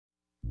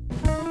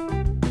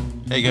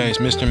Hey guys,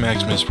 Mr.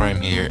 Maximus Prime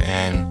here,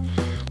 and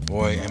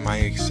boy am I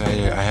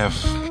excited.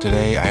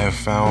 Today I have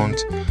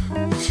found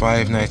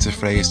Five Nights at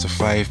Freddy's, the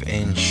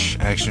 5-inch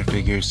action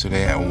figures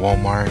today at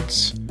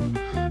Walmart,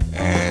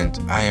 and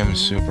I am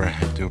super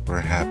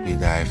duper happy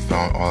that I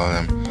found all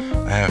of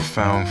them. I have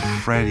found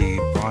Freddy,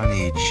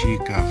 Bonnie,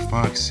 Chica,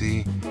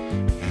 Foxy,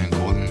 and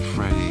Golden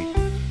Freddy,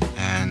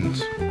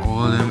 and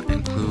all of them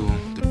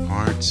include the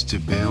parts to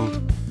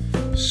build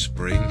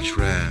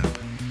Springtrap.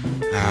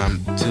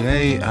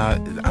 Today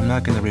I'm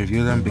not going to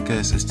review them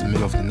because it's the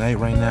middle of the night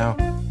right now,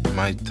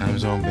 my time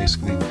zone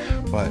basically,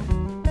 but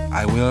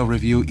I will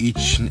review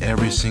each and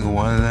every single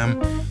one of them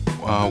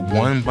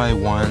one by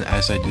one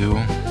as I do,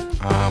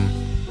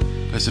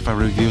 because if I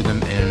review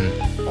them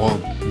in all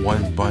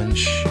one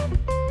bunch,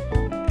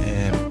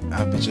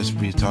 I'll just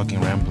be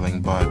talking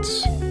rambling. But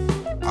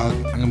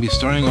I'm going to be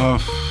starting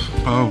off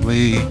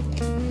probably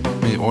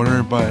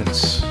mid-order, but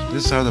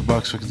this is how the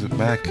box looks at the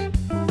back.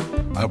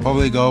 I'll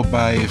probably go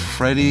by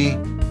Freddy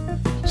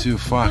to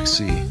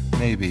Foxy,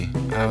 maybe,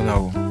 I don't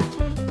know,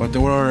 but the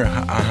order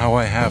on how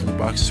I have the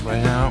boxes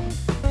right now,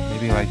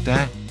 maybe like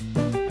that.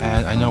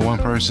 And I know one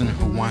person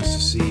who wants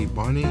to see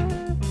Bonnie, so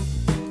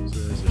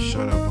there's a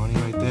shot of Bonnie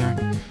right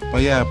there.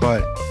 But yeah,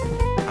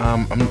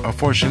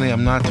 unfortunately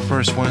I'm not the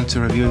first one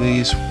to review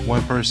these.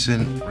 One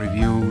person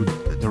reviewed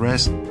the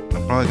rest.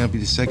 I'm probably gonna be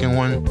the second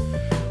one.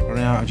 Right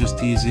now I'm just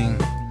teasing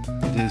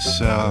this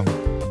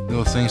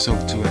little thing so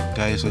to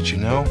guys let you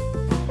know.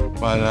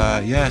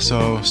 But yeah,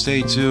 so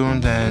stay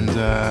tuned and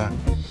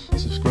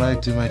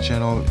subscribe to my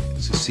channel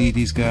to see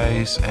these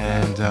guys,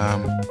 and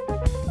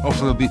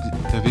hopefully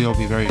the video will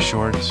be very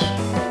short.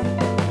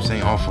 I'm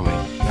saying hopefully,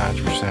 not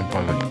 100%,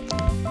 but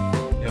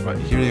yeah, but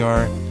here they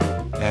are,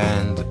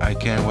 and I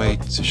can't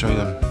wait to show you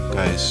them,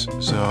 guys.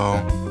 So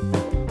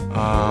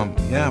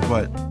yeah,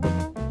 but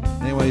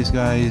anyways,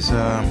 guys,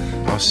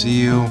 I'll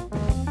see you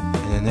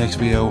in the next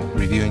video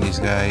reviewing these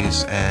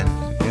guys, and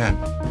yeah,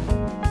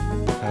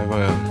 have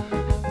a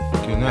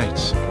good night,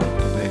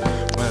 good day,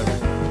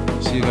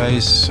 whatever. See you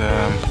guys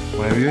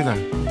when I review them.